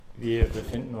Wir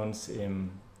befinden uns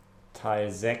im Teil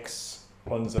 6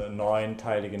 unserer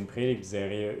neunteiligen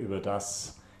Predigtserie über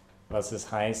das, was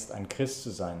es heißt, ein Christ zu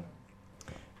sein.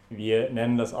 Wir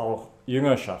nennen das auch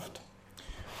Jüngerschaft.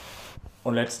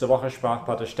 Und letzte Woche sprach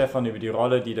Pater Stefan über die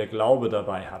Rolle, die der Glaube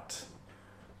dabei hat.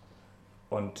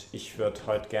 Und ich würde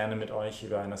heute gerne mit euch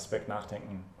über einen Aspekt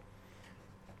nachdenken,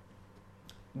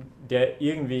 der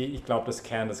irgendwie, ich glaube, das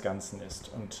Kern des Ganzen ist.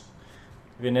 Und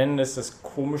wir nennen es das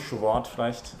komische Wort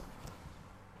vielleicht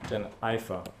den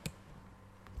Eifer.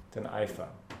 Den Eifer.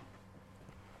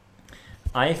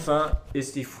 Eifer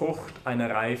ist die Frucht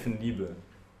einer reifen Liebe.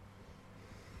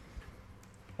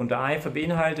 Und der Eifer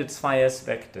beinhaltet zwei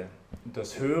Aspekte.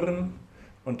 Das Hören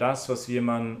und das, was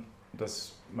man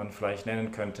vielleicht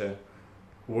nennen könnte,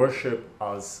 Worship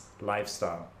als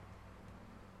Lifestyle.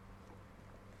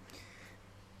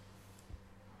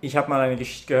 Ich habe mal eine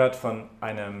Geschichte gehört von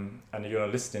einer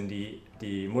Journalistin, die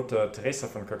die Mutter Teresa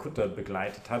von Kalkutta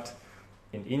begleitet hat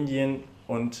in Indien,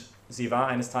 und sie war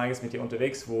eines Tages mit ihr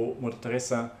unterwegs, wo Mutter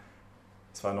Teresa,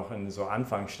 zwar noch in so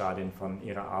Anfangsstadien von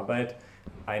ihrer Arbeit,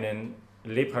 einen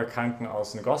Leprakranken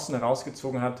aus den Gossen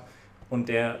herausgezogen hat und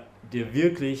der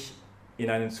wirklich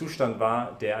in einem Zustand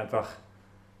war, der einfach,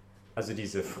 also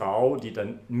diese Frau, die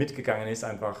dann mitgegangen ist,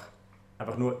 einfach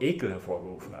nur Ekel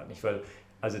hervorgerufen hat. Nicht? Weil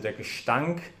also der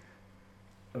Gestank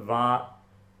war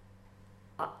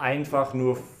einfach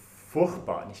nur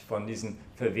furchtbar, nicht, von diesem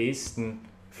verwesten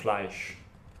Fleisch.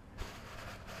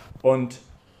 Und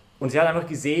sie hat einfach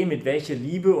gesehen, mit welcher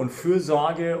Liebe und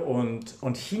Fürsorge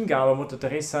und Hingabe Mutter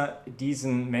Teresa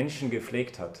diesen Menschen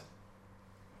gepflegt hat.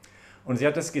 Und sie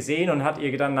hat das gesehen und hat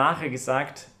ihr dann nachher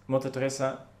gesagt, Mutter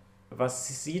Teresa,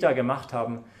 was Sie da gemacht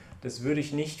haben, das würde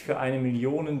ich nicht für $1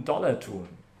 Million tun.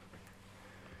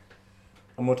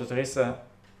 Und Mutter Teresa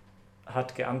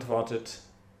hat geantwortet,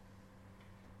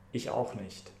 ich auch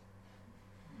nicht.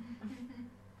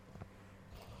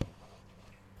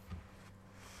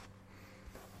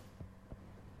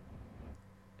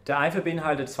 Der Eifer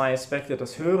beinhaltet zwei Aspekte,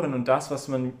 das Hören und das,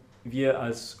 was wir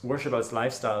als Worship, als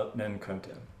Lifestyle nennen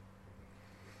könnte.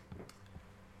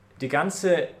 Die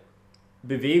ganze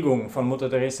Bewegung von Mutter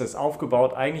Teresa ist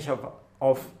aufgebaut eigentlich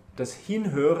auf das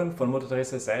Hinhören von Mutter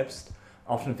Teresa selbst,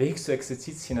 auf dem Weg zur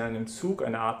Exerzitien in einem Zug,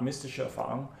 eine Art mystische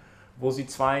Erfahrung, wo sie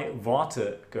zwei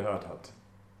Worte gehört hat.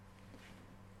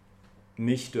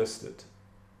 Mich dürstet.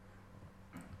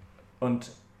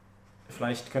 Und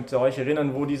vielleicht könnt ihr euch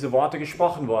erinnern, wo diese Worte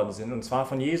gesprochen worden sind, und zwar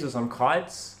von Jesus am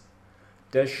Kreuz,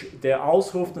 der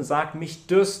ausruft und sagt, mich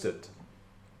dürstet.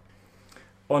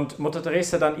 Und Mutter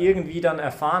Teresa dann irgendwie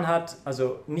erfahren hat,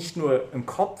 also nicht nur im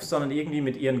Kopf, sondern irgendwie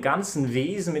mit ihrem ganzen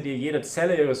Wesen, mit jeder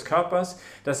Zelle ihres Körpers,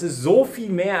 das ist so viel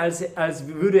mehr, als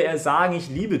würde er sagen, ich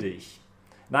liebe dich.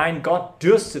 Nein, Gott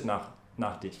dürstet nach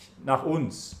dich, nach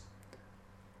uns.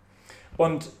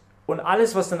 Und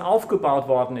alles, was dann aufgebaut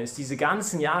worden ist, diese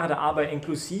ganzen Jahre der Arbeit,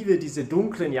 inklusive diese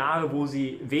dunklen Jahre, wo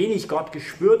sie wenig Gott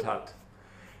gespürt hat,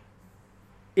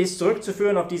 ist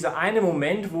zurückzuführen auf diesen einen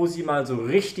Moment, wo sie mal so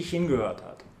richtig hingehört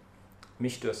hat.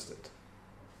 Mich dürstet.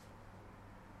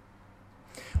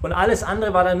 Und alles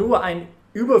andere war dann nur ein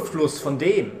Überfluss von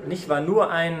dem, nicht? War nur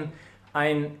ein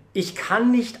ich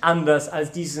kann nicht anders,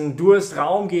 als diesen Durst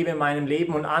Raum geben in meinem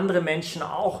Leben und andere Menschen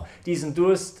auch diesen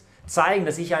Durst zeigen,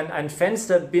 dass ich ein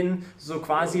Fenster bin, so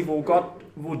quasi,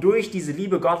 wodurch diese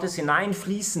Liebe Gottes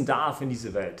hineinfließen darf in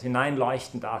diese Welt,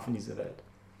 hineinleuchten darf in diese Welt.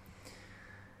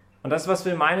 Und das, was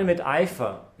wir meinen mit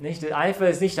Eifer, nicht? Der Eifer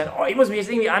ist nicht ich muss mich jetzt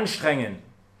irgendwie anstrengen.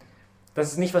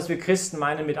 Das ist nicht, was wir Christen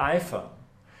meinen mit Eifer,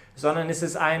 sondern es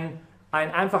ist ein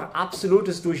einfach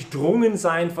absolutes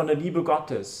Durchdrungensein von der Liebe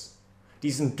Gottes,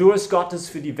 diesen Durst Gottes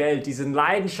für die Welt, diese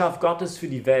Leidenschaft Gottes für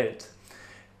die Welt.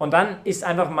 Und dann ist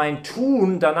einfach mein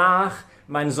Tun danach,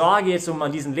 meine Sorge jetzt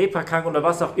um diesen Leprakranken oder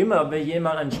was auch immer, wenn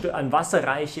jemand ein Wasser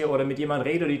reiche oder mit jemandem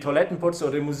rede oder die Toiletten putze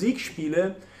oder Musik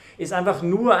spiele, ist einfach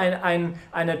nur ein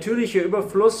natürlicher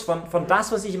Überfluss von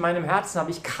das, was ich in meinem Herzen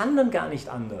habe. Ich kann dann gar nicht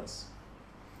anders.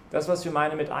 Das, was wir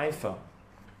meinen mit Eifer.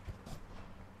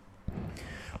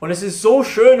 Und es ist so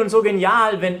schön und so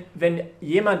genial, wenn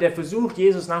jemand, der versucht,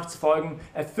 Jesus nachzufolgen,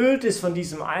 erfüllt ist von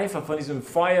diesem Eifer, von diesem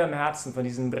Feuer im Herzen, von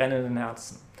diesem brennenden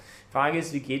Herzen. Die Frage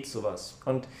ist, wie geht sowas?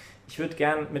 Und ich würde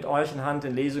gern mit euch anhand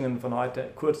der Lesungen von heute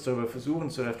kurz darüber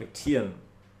versuchen zu reflektieren.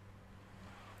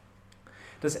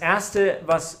 Das Erste,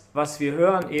 was wir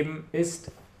hören eben,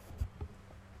 ist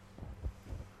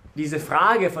diese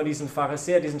Frage von diesem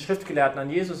Pharisäer, diesen Schriftgelehrten an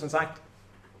Jesus und sagt,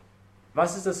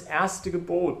 was ist das erste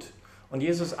Gebot? Und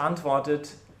Jesus antwortet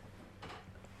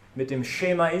mit dem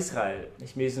Schema Israel,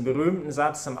 nicht mit diesem berühmten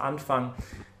Satz am Anfang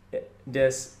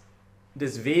des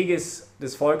Weges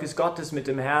des Volkes Gottes mit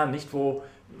dem Herrn, nicht wo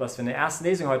was wir in der ersten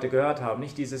Lesung heute gehört haben,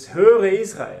 nicht dieses Höre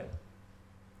Israel.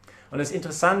 Und es ist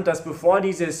interessant, dass bevor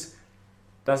das ist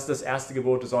das erste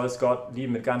Gebot, du sollst Gott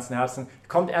lieben mit ganzem Herzen,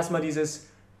 kommt erstmal das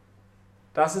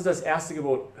ist das erste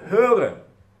Gebot, höre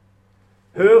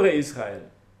Israel.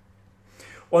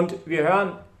 Und wir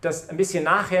hören das ein bisschen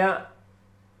nachher,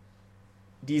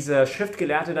 dieser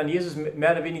Schriftgelehrte dann Jesus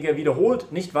mehr oder weniger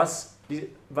wiederholt, nicht was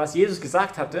Jesus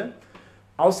gesagt hatte,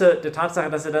 außer der Tatsache,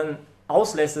 dass er dann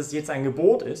auslässt, dass es jetzt ein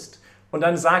Gebot ist und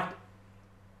dann sagt,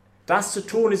 das zu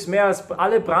tun ist mehr als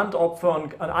alle Brandopfer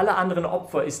und alle anderen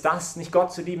Opfer, ist das, nicht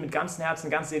Gott zu lieben mit ganzem Herzen,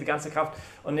 ganzer Seele, ganzer Kraft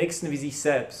und Nächsten wie sich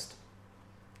selbst.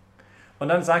 Und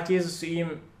dann sagt Jesus zu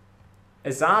ihm,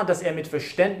 er sah, dass er mit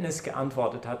Verständnis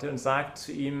geantwortet hatte und sagt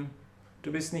zu ihm,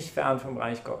 du bist nicht fern vom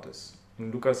Reich Gottes.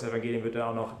 Im Lukas-Evangelium wird er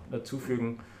auch noch dazu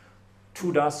fügen,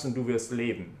 tu das und du wirst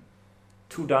leben.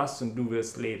 Tu das und du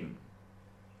wirst leben.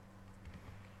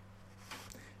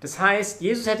 Das heißt,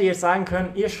 Jesus hätte jetzt sagen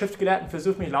können, ihr Schriftgelehrten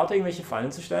versucht mich lauter irgendwelche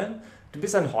Fallen zu stellen. Du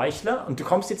bist ein Heuchler und du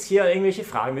kommst jetzt hier irgendwelche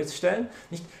Fragen mir zu stellen.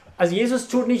 Also Jesus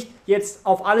tut nicht jetzt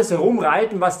auf alles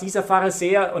herumreiten, was dieser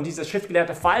Pharisäer und dieser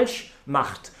Schriftgelehrte falsch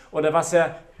macht oder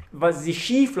was die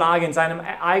Schieflage in seinem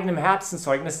eigenen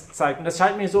Herzenzeugnis zeigt. Und das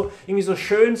scheint mir so irgendwie so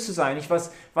schön zu sein. Nicht,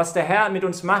 was der Herr mit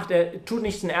uns macht, er tut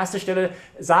nicht an erster Stelle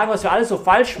sagen, was wir alles so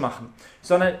falsch machen,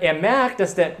 sondern er merkt,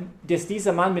 dass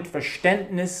dieser Mann mit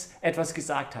Verständnis etwas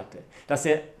gesagt hatte. Dass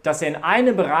er in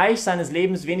einem Bereich seines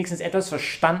Lebens wenigstens etwas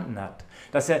verstanden hat.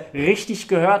 Dass er richtig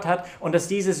gehört hat und dass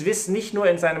dieses Wissen nicht nur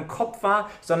in seinem Kopf war,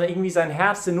 sondern irgendwie sein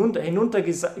Herz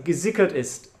hinuntergesickert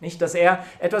ist. Nicht, dass er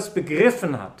etwas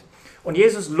begriffen hat. Und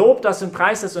Jesus lobt das und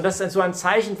preist das und das ist so ein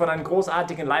Zeichen von einem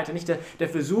großartigen Leiter, nicht? Der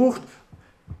versucht,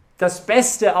 das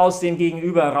Beste aus dem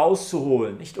Gegenüber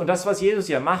rauszuholen. Nicht? Und das, was Jesus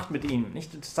ja macht mit ihm,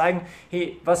 nicht? Zu zeigen,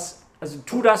 hey,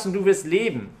 tu das und du wirst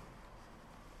leben.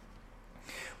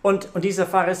 Und dieser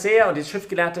Pharisäer und dieser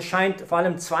Schriftgelehrte scheint vor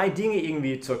allem zwei Dinge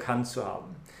irgendwie zur Hand zu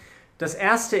haben. Das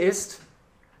erste ist,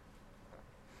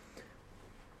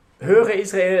 höre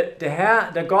Israel, der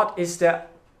Herr, der Gott ist der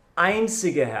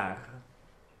einzige Herr.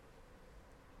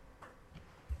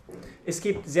 Es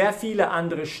gibt sehr viele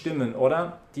andere Stimmen,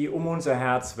 oder? Die um unser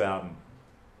Herz werben.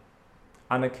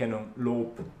 Anerkennung,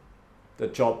 Lob, der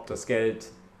Job, das Geld,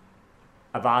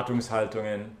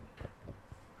 Erwartungshaltungen.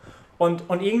 Und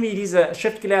irgendwie dieser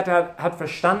Schriftgelehrte hat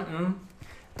verstanden,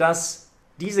 dass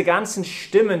diese ganzen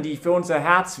Stimmen, die für unser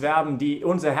Herz werben, die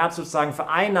unser Herz sozusagen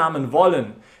vereinnahmen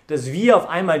wollen, dass wir auf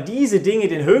einmal diese Dinge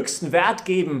den höchsten Wert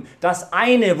geben, das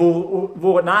eine,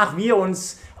 wonach wir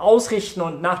uns ausrichten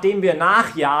und nachdem wir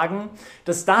nachjagen,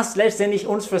 dass das letztendlich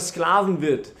uns versklaven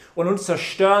wird und uns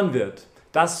zerstören wird.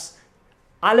 Dass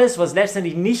alles, was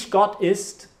letztendlich nicht Gott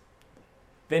ist,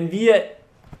 wenn wir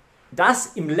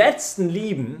das im Letzten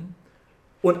lieben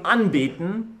und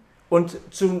anbeten und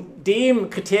zu dem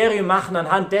Kriterium machen,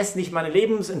 anhand dessen ich meine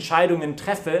Lebensentscheidungen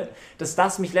treffe, dass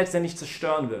das mich letztendlich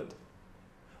zerstören wird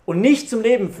und nicht zum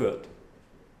Leben führt.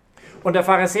 Und der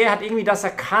Pharisäer hat irgendwie das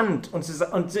erkannt und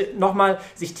nochmal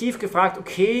sich tief gefragt,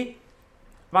 okay,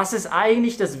 was ist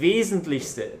eigentlich das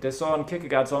Wesentlichste? Der Søren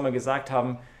Kierkegaard soll mal gesagt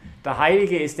haben, der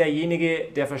Heilige ist derjenige,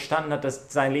 der verstanden hat,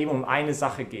 dass sein Leben um eine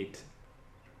Sache geht.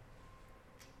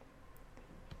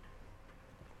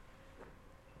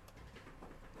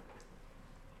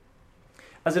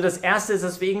 Also das Erste ist,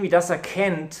 dass wir irgendwie das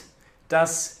erkennt,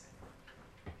 dass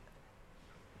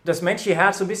das menschliche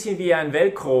Herz so ein bisschen wie ein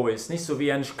Velcro ist, nicht so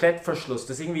wie ein Klettverschluss,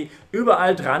 das irgendwie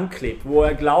überall dran klebt, wo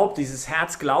er glaubt, dieses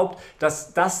Herz glaubt,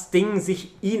 dass das Ding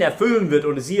ihn erfüllen wird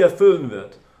oder sie erfüllen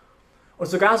wird. Und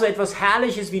sogar so etwas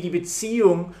Herrliches wie die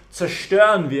Beziehung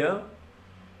zerstören wir,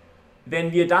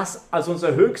 wenn wir das als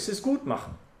unser höchstes Gut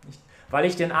machen. Weil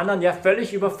ich den anderen ja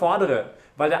völlig überfordere,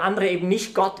 weil der andere eben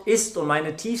nicht Gott ist und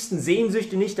meine tiefsten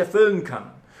Sehnsüchte nicht erfüllen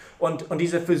kann. Und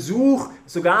dieser Versuch,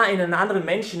 sogar in einen anderen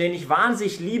Menschen, den ich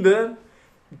wahnsinnig liebe,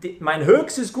 mein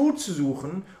höchstes Gut zu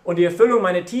suchen und die Erfüllung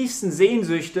meiner tiefsten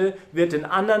Sehnsüchte wird den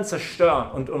anderen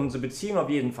zerstören und unsere Beziehung auf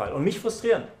jeden Fall und mich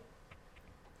frustrieren.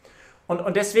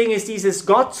 Und deswegen ist dieses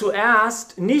Gott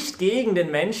zuerst nicht gegen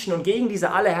den Menschen und gegen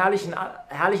diese alle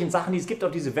herrlichen Sachen, die es gibt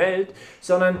auf dieser Welt,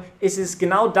 sondern es ist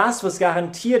genau das, was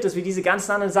garantiert, dass wir diese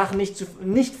ganzen anderen Sachen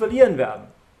nicht verlieren werden,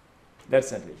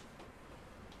 letztendlich.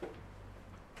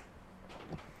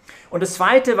 Und das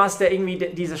Zweite, was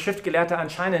dieser Schriftgelehrte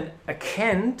anscheinend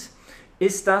erkennt,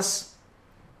 ist, dass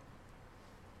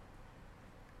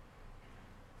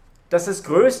das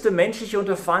größte menschliche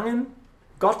Unterfangen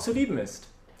Gott zu lieben ist.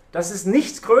 Dass es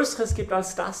nichts Größeres gibt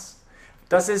als das.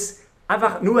 Dass es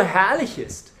einfach nur herrlich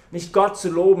ist, nicht Gott zu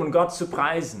loben und Gott zu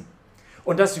preisen.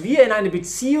 Und dass wir in einer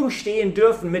Beziehung stehen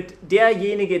dürfen mit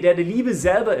derjenige, der die Liebe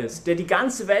selber ist, der die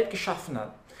ganze Welt geschaffen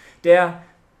hat. der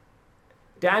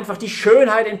einfach die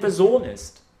Schönheit in Person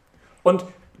ist. Und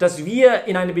dass wir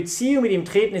in eine Beziehung mit ihm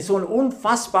treten, ist so ein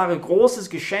unfassbar großes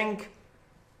Geschenk.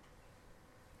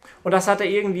 Und das hat er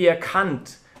irgendwie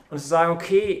erkannt. Und zu sagen,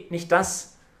 okay, nicht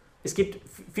das, es gibt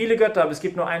viele Götter, aber es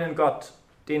gibt nur einen Gott,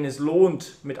 den es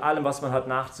lohnt, mit allem, was man hat,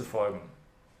 nachzufolgen.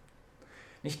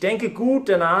 Ich denke gut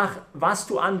danach, was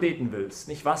du anbeten willst,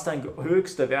 nicht was dein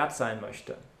höchster Wert sein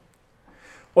möchte.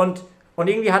 Und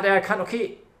irgendwie hat er erkannt,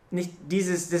 okay, das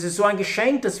ist so ein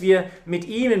Geschenk, dass wir mit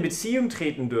ihm in Beziehung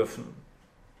treten dürfen.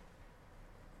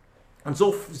 Und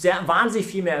so sehr, wahnsinnig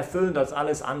viel mehr erfüllend als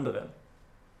alles andere.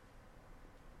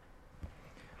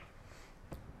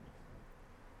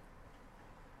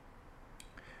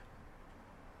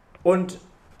 Und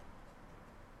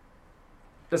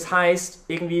das heißt,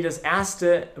 irgendwie das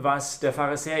Erste, was der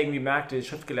Pharisäer irgendwie merkte, der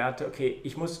Schriftgelehrte, okay,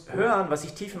 ich muss hören, was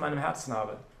ich tief in meinem Herzen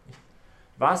habe.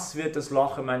 Was wird das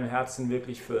Loch in meinem Herzen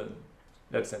wirklich füllen,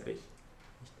 letztendlich?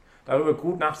 Darüber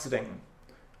gut nachzudenken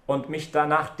und mich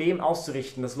danach dem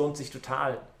auszurichten, das lohnt sich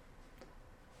total.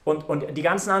 Und die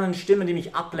ganzen anderen Stimmen, die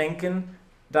mich ablenken,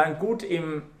 dann gut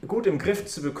im Griff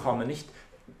zu bekommen, nicht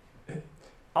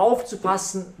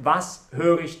aufzupassen, was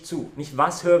höre ich zu, nicht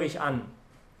was höre ich an.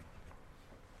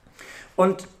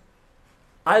 Und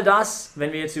all das,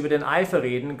 wenn wir jetzt über den Eifer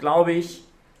reden, glaube ich,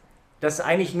 das ist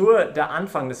eigentlich nur der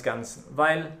Anfang des Ganzen,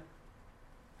 weil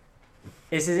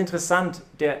es ist interessant,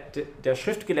 der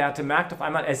Schriftgelehrte merkt auf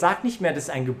einmal, er sagt nicht mehr, das ist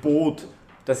ein Gebot,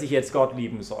 dass ich jetzt Gott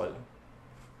lieben soll.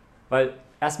 Weil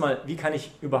erstmal, wie kann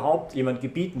ich überhaupt jemand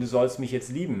gebieten, du sollst mich jetzt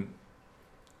lieben?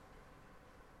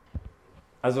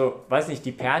 Also, weiß nicht,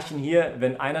 die Pärchen hier,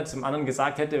 wenn einer zum anderen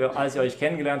gesagt hätte, als ihr euch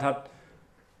kennengelernt habt,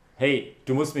 hey,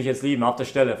 du musst mich jetzt lieben, auf der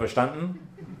Stelle, verstanden?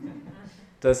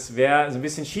 Das wäre so ein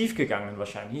bisschen schief gegangen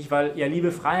wahrscheinlich, weil ja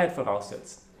Liebe Freiheit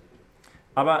voraussetzt.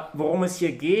 Aber worum es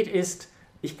hier geht, ist,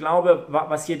 ich glaube,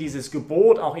 was hier dieses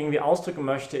Gebot auch irgendwie ausdrücken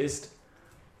möchte, ist,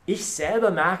 ich selber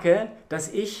merke,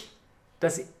 dass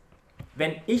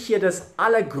wenn ich hier das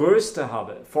Allergrößte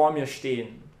habe vor mir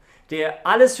stehen, der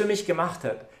alles für mich gemacht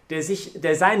hat,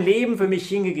 der sein Leben für mich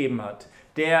hingegeben hat,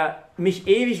 der mich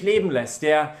ewig leben lässt,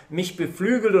 der mich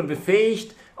beflügelt und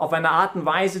befähigt, auf eine Art und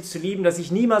Weise zu lieben, dass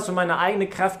ich niemals um meine eigenen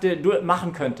Kräfte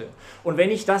machen könnte. Und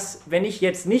wenn ich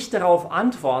jetzt nicht darauf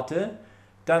antworte,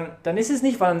 dann ist es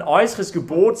nicht, weil ein äußeres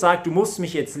Gebot sagt, du musst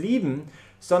mich jetzt lieben,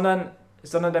 sondern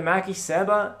da merke ich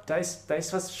selber, da ist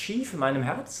was schief in meinem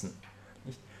Herzen.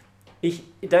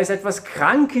 Da ist etwas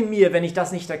krank in mir, wenn ich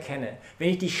das nicht erkenne. Wenn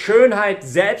ich die Schönheit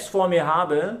selbst vor mir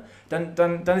habe,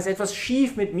 dann ist etwas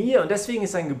schief mit mir. Und deswegen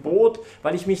ist ein Gebot,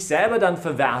 weil ich mich selber dann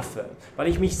verwerfe, weil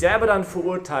ich mich selber dann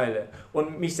verurteile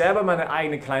und mich selber meine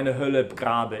eigene kleine Hölle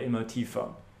grabe, immer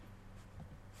tiefer.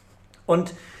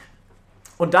 Und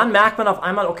dann merkt man auf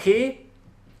einmal, okay,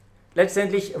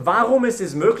 letztendlich, warum ist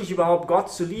es möglich, überhaupt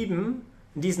Gott zu lieben?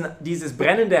 Dieses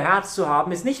brennende Herz zu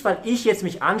haben, ist nicht, weil ich jetzt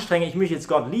mich anstrenge, ich möchte jetzt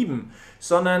Gott lieben,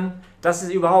 sondern das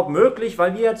ist überhaupt möglich,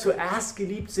 weil wir ja zuerst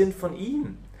geliebt sind von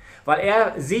ihm, weil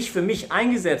er sich für mich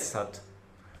eingesetzt hat.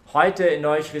 Heute in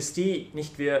der Eucharistie,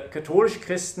 nicht wir katholische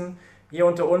Christen hier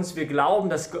unter uns, wir glauben,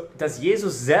 dass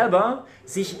Jesus selber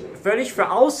sich völlig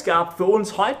verausgabt für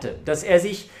uns heute, dass er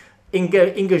sich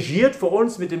engagiert für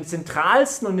uns mit dem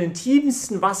zentralsten und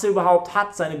intimsten, was er überhaupt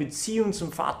hat, seine Beziehung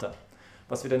zum Vater,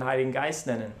 was wir den Heiligen Geist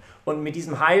nennen. Und mit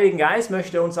diesem Heiligen Geist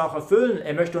möchte er uns auch erfüllen.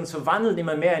 Er möchte uns verwandeln,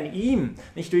 immer mehr in ihm.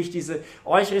 Nicht durch diese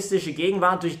eucharistische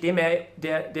Gegenwart, durch dem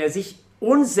der sich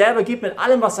uns selber gibt mit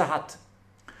allem, was er hat.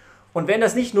 Und wenn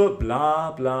das nicht nur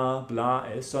bla bla bla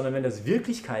ist, sondern wenn das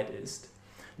Wirklichkeit ist,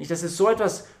 nicht, das ist so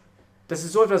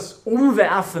etwas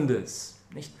Umwerfendes.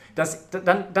 Nicht?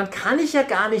 Dann kann ich ja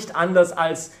gar nicht anders,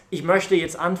 als ich möchte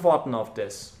jetzt antworten auf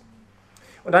das.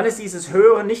 Und dann ist dieses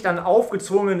Hören nicht ein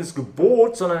aufgezwungenes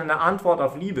Gebot, sondern eine Antwort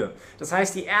auf Liebe. Das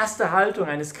heißt, die erste Haltung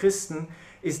eines Christen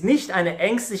ist nicht eine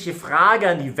ängstliche Frage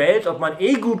an die Welt, ob man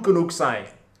gut genug sei,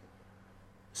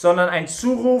 sondern ein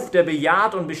Zuruf, der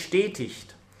bejaht und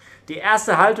bestätigt. Die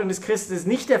erste Haltung des Christen ist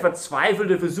nicht der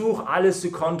verzweifelte Versuch, alles zu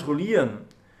kontrollieren,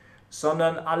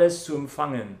 sondern alles zu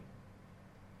empfangen.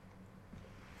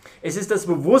 Es ist das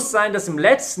Bewusstsein, dass im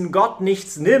Letzten Gott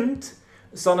nichts nimmt,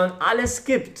 sondern alles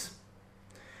gibt.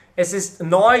 Es ist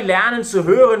neu lernen zu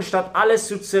hören, statt alles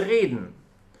zu zerreden.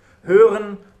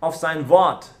 Hören auf sein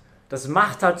Wort, das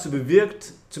Macht hat zu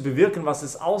bewirken, was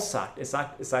es aussagt. Es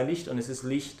sagt, es sei Licht und es ist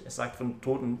Licht. Es sagt vom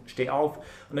Toten, steh auf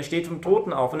und er steht vom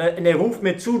Toten auf. Und er ruft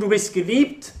mir zu, du bist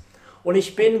geliebt und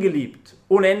ich bin geliebt,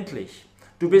 unendlich.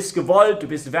 Du bist gewollt, du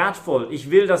bist wertvoll.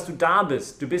 Ich will, dass du da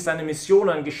bist. Du bist eine Mission,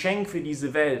 ein Geschenk für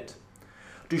diese Welt.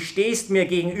 Du stehst mir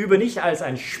gegenüber nicht als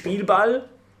ein Spielball,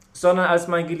 sondern als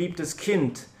mein geliebtes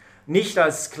Kind, Nicht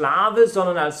als Sklave,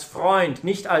 sondern als Freund.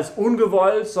 Nicht als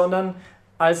ungewollt, sondern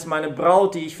als meine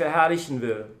Braut, die ich verherrlichen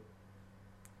will.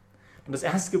 Und das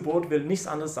erste Gebot will nichts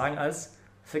anderes sagen als,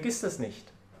 vergiss das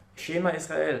nicht. Schema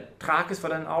Israel, trag es vor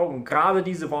deinen Augen, grabe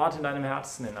diese Worte in deinem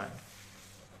Herzen hinein.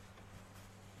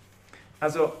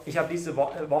 Also ich habe diese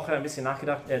Woche ein bisschen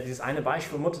nachgedacht, dieses eine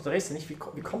Beispiel von Mutter Teresa, nicht,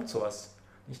 wie kommt sowas?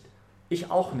 Nicht, ich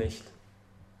auch nicht.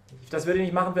 Das würde ich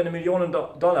nicht machen für $1 Million,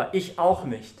 ich auch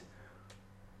nicht.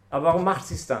 Aber warum macht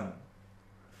sie es dann?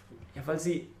 Ja, weil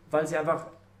sie einfach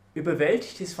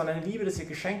überwältigt ist von einer Liebe, das ihr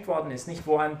geschenkt worden ist, nicht?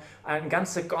 Wo ein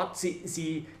ganzer Gott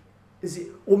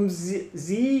um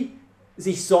sie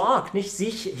sich sorgt, nicht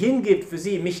sich hingibt für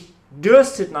sie, mich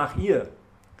dürstet nach ihr.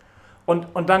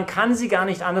 Und dann kann sie gar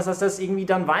nicht anders, als das irgendwie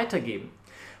dann weitergeben.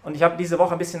 Und ich habe diese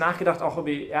Woche ein bisschen nachgedacht, auch über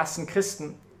die ersten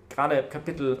Christen, gerade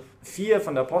Kapitel 4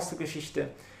 von der Apostelgeschichte,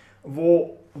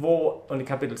 und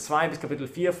Kapitel 2 bis Kapitel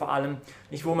 4 vor allem,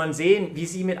 nicht, wo man sehen, wie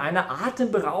sie mit einer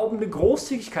atemberaubenden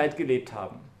Großzügigkeit gelebt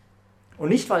haben. Und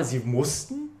nicht, weil sie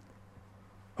mussten,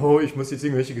 ich muss jetzt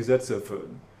irgendwelche Gesetze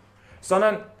erfüllen,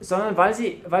 sondern weil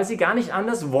sie gar nicht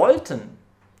anders wollten.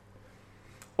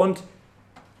 Und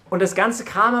das Ganze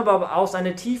kam aber aus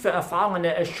einer tiefen Erfahrung, einer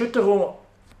Erschütterung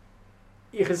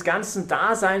ihres ganzen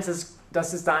Daseins,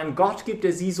 dass es da einen Gott gibt,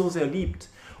 der sie so sehr liebt.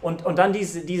 Und dann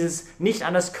dieses nicht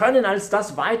anders können, als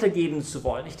das weitergeben zu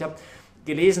wollen. Ich habe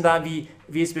gelesen da, wie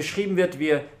es beschrieben wird,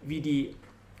 wie die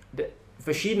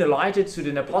verschiedene Leute zu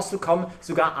den Aposteln kommen,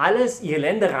 sogar alles, ihre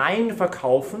Ländereien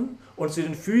verkaufen und zu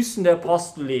den Füßen der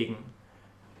Apostel legen.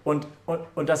 Und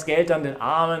das Geld dann den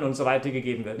Armen und so weiter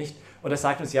gegeben wird. Nicht? Und das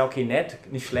sagt uns, ja okay, nett,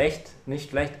 nicht schlecht,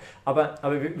 aber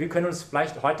wir können uns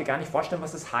vielleicht heute gar nicht vorstellen,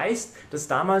 was das heißt, dass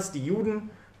damals die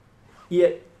Juden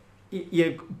ihr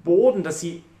Boden,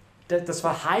 das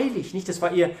war heilig, nicht? Das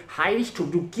war ihr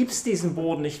Heiligtum. Du gibst diesen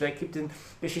Boden nicht weg. Es gibt die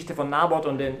Geschichte von Naboth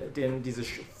und diese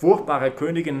furchtbare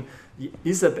Königin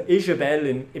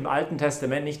Isabel im Alten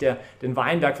Testament, nicht, der den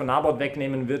Weinberg von Naboth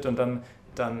wegnehmen wird und dann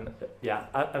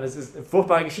das ist eine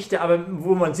furchtbare Geschichte, aber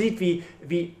wo man sieht, wie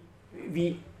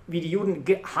die Juden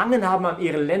gehangen haben an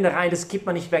ihre Ländereien, das gibt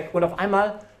man nicht weg. Und auf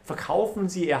einmal verkaufen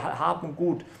sie ihr Hab und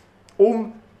Gut,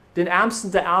 um den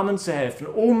Ärmsten der Armen zu helfen,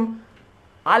 um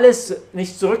alles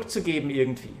nicht zurückzugeben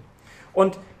irgendwie.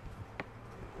 Und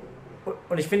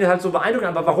ich finde es halt so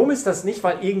beeindruckend, aber warum ist das nicht,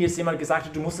 weil jemand gesagt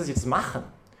hat, du musst das jetzt machen,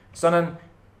 sondern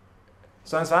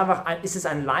es war einfach ist es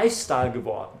ein Lifestyle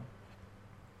geworden.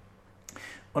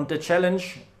 Und der Challenge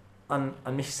an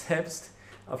mich selbst,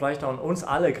 aber vielleicht auch an uns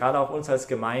alle, gerade auch uns als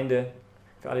Gemeinde,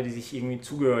 für alle, die sich irgendwie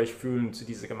zugehörig fühlen zu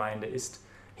dieser Gemeinde, ist,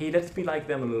 hey, let's be like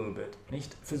them a little bit.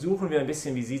 Nicht? Versuchen wir ein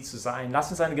bisschen wie sie zu sein.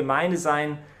 Lass uns eine Gemeinde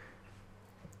sein,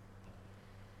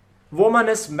 wo man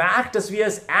es merkt, dass wir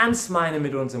es ernst meinen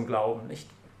mit unserem Glauben. Nicht?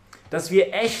 Dass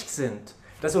wir echt sind.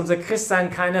 Dass unser Christsein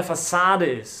keine Fassade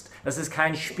ist. Dass es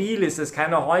kein Spiel ist, dass es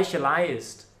keine Heuchelei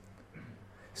ist.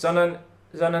 Sondern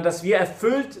dass wir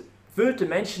erfüllte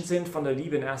Menschen sind von der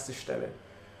Liebe in erster Stelle.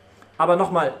 Aber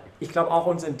nochmal, ich glaube auch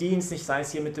unseren Dienst, nicht sei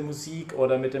es hier mit der Musik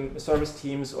oder mit den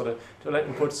Service-Teams oder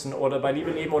Toilettenputzen oder bei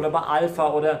Liebe Leben oder bei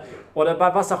Alpha oder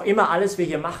bei was auch immer alles wir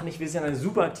hier machen. Wir sind eine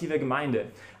super aktive Gemeinde.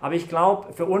 Aber ich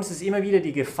glaube, für uns ist immer wieder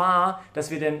die Gefahr,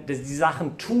 dass wir die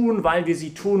Sachen tun, weil wir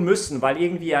sie tun müssen, weil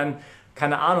irgendwie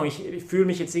keine Ahnung, ich fühle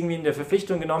mich jetzt irgendwie in der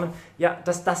Verpflichtung genommen. Ja,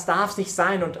 das darf es nicht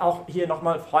sein. Und auch hier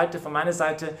nochmal heute von meiner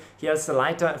Seite, hier als der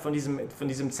Leiter von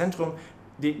diesem Zentrum,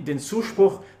 den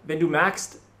Zuspruch, wenn du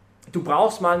merkst, du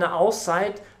brauchst mal eine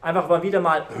Auszeit, einfach mal wieder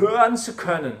mal hören zu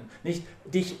können, nicht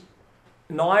dich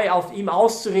neu auf ihm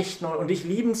auszurichten und dich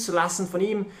lieben zu lassen von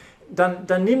ihm, dann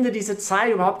nimm dir diese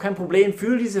Zeit, überhaupt kein Problem,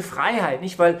 fühl diese Freiheit,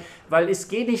 nicht? Weil es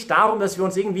geht nicht darum, dass wir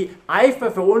uns irgendwie,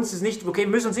 Eifer für uns ist nicht, okay, wir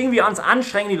müssen uns irgendwie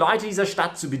anstrengen, die Leute dieser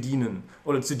Stadt zu bedienen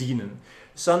oder zu dienen,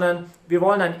 sondern wir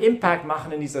wollen einen Impact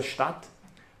machen in dieser Stadt,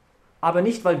 aber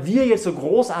nicht, weil wir jetzt so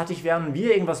großartig werden und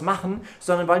wir irgendwas machen,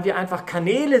 sondern weil wir einfach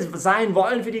Kanäle sein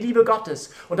wollen für die Liebe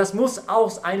Gottes. Und das muss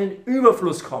aus einem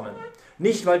Überfluss kommen.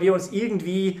 Nicht, weil wir uns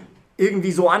irgendwie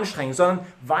so anstrengen, sondern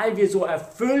weil wir so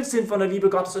erfüllt sind von der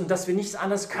Liebe Gottes und dass wir nichts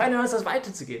anderes können, als das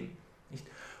weiterzugeben. Nicht?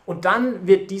 Und dann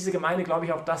wird diese Gemeinde, glaube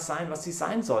ich, auch das sein, was sie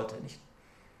sein sollte. Nicht?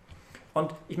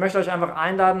 Und ich möchte euch einfach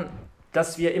einladen,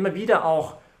 dass wir immer wieder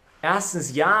auch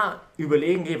erstens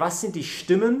überlegen, was sind die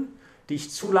Stimmen, die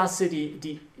ich zulasse,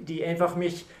 die einfach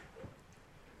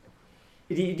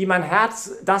die mein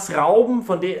Herz das rauben,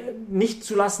 von dem nicht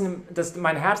zulassen, dass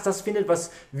mein Herz das findet,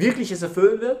 was wirklich es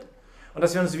erfüllen wird. Und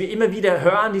dass wir uns immer wieder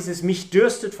hören, dieses mich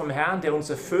dürstet vom Herrn, der uns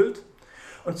erfüllt.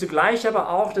 Und zugleich aber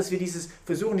auch, dass wir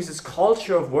versuchen, dieses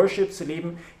Culture of Worship zu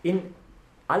leben in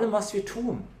allem, was wir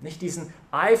tun. Nicht diesen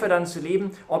Eifer dann zu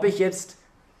leben, ob ich jetzt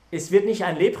es wird nicht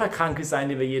ein Leprakranke sein,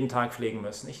 den wir jeden Tag pflegen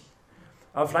müssen. Nicht?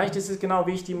 Aber vielleicht ist es genau,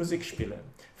 wie ich die Musik spiele.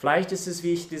 Vielleicht ist es,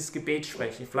 wie ich das Gebet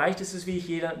spreche. Vielleicht ist es, wie ich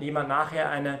jemand nachher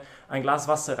ein Glas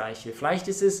Wasser reiche. Vielleicht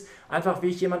ist es einfach, wie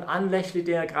ich jemand anlächle,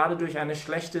 der gerade durch eine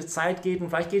schlechte Zeit geht. Und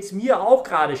vielleicht geht es mir auch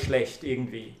gerade schlecht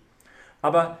irgendwie.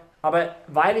 Aber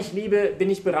weil ich liebe,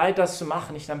 bin ich bereit, das zu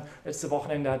machen. Letzte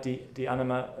Wochenende hat die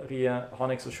Anna-Maria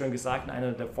Horneck so schön gesagt in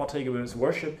einer der Vorträge über das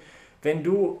Worship, wenn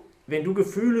du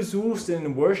Gefühle suchst in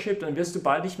einem Worship, dann wirst du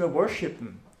bald nicht mehr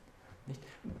worshipen.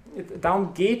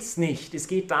 Darum geht es nicht. Es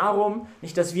geht darum,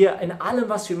 nicht, dass wir in allem,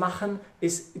 was wir machen,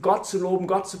 ist Gott zu loben,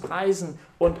 Gott zu preisen.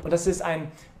 Und das ist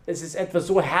es ist etwas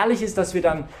so Herrliches, dass wir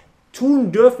dann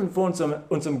tun dürfen vor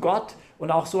unserem Gott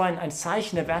und auch so ein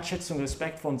Zeichen der Wertschätzung,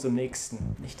 Respekt vor unserem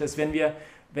Nächsten. Nicht, dass wenn wir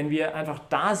einfach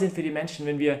da sind für die Menschen,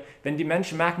 wenn die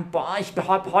Menschen merken, boah, ich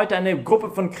habe heute eine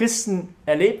Gruppe von Christen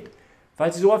erlebt,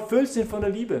 weil sie so erfüllt sind von der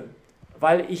Liebe.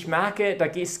 Weil ich merke,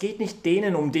 es geht nicht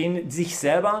um sich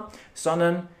selber,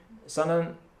 sondern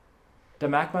da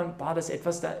merkt man, boah, das ist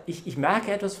etwas, ich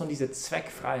merke etwas von dieser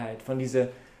Zweckfreiheit, von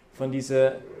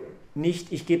dieser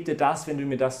nicht, ich gebe dir das, wenn du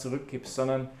mir das zurückgibst,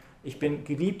 sondern ich bin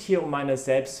geliebt hier um meiner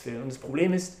selbst willen. Und das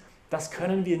Problem ist, das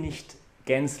können wir nicht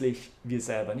gänzlich wir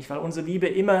selber, nicht, weil unsere Liebe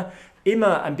immer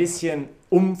ein bisschen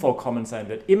unvollkommen sein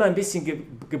wird, immer ein bisschen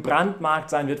gebrandmarkt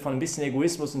sein wird von ein bisschen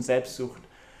Egoismus und Selbstsucht.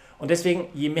 Und deswegen,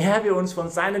 je mehr wir uns von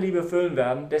seiner Liebe füllen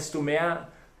werden, desto mehr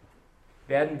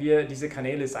werden wir diese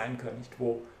Kanäle sein können, nicht?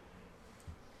 Wo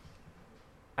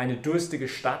eine durstige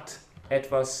Stadt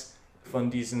etwas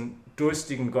von diesem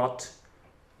durstigen Gott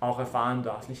auch erfahren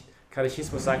darf. Nicht?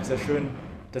 Katechismus sagt sehr schön,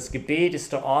 das Gebet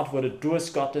ist der Ort, wo der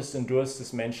Durst Gottes den Durst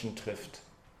des Menschen trifft.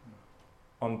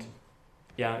 Und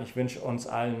ja, ich wünsche uns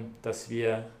allen, dass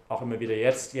wir auch immer wieder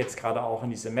jetzt gerade auch in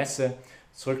diese Messe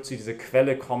zurück zu dieser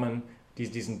Quelle kommen, die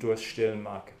diesen Durst stillen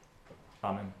mag.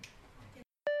 Amen.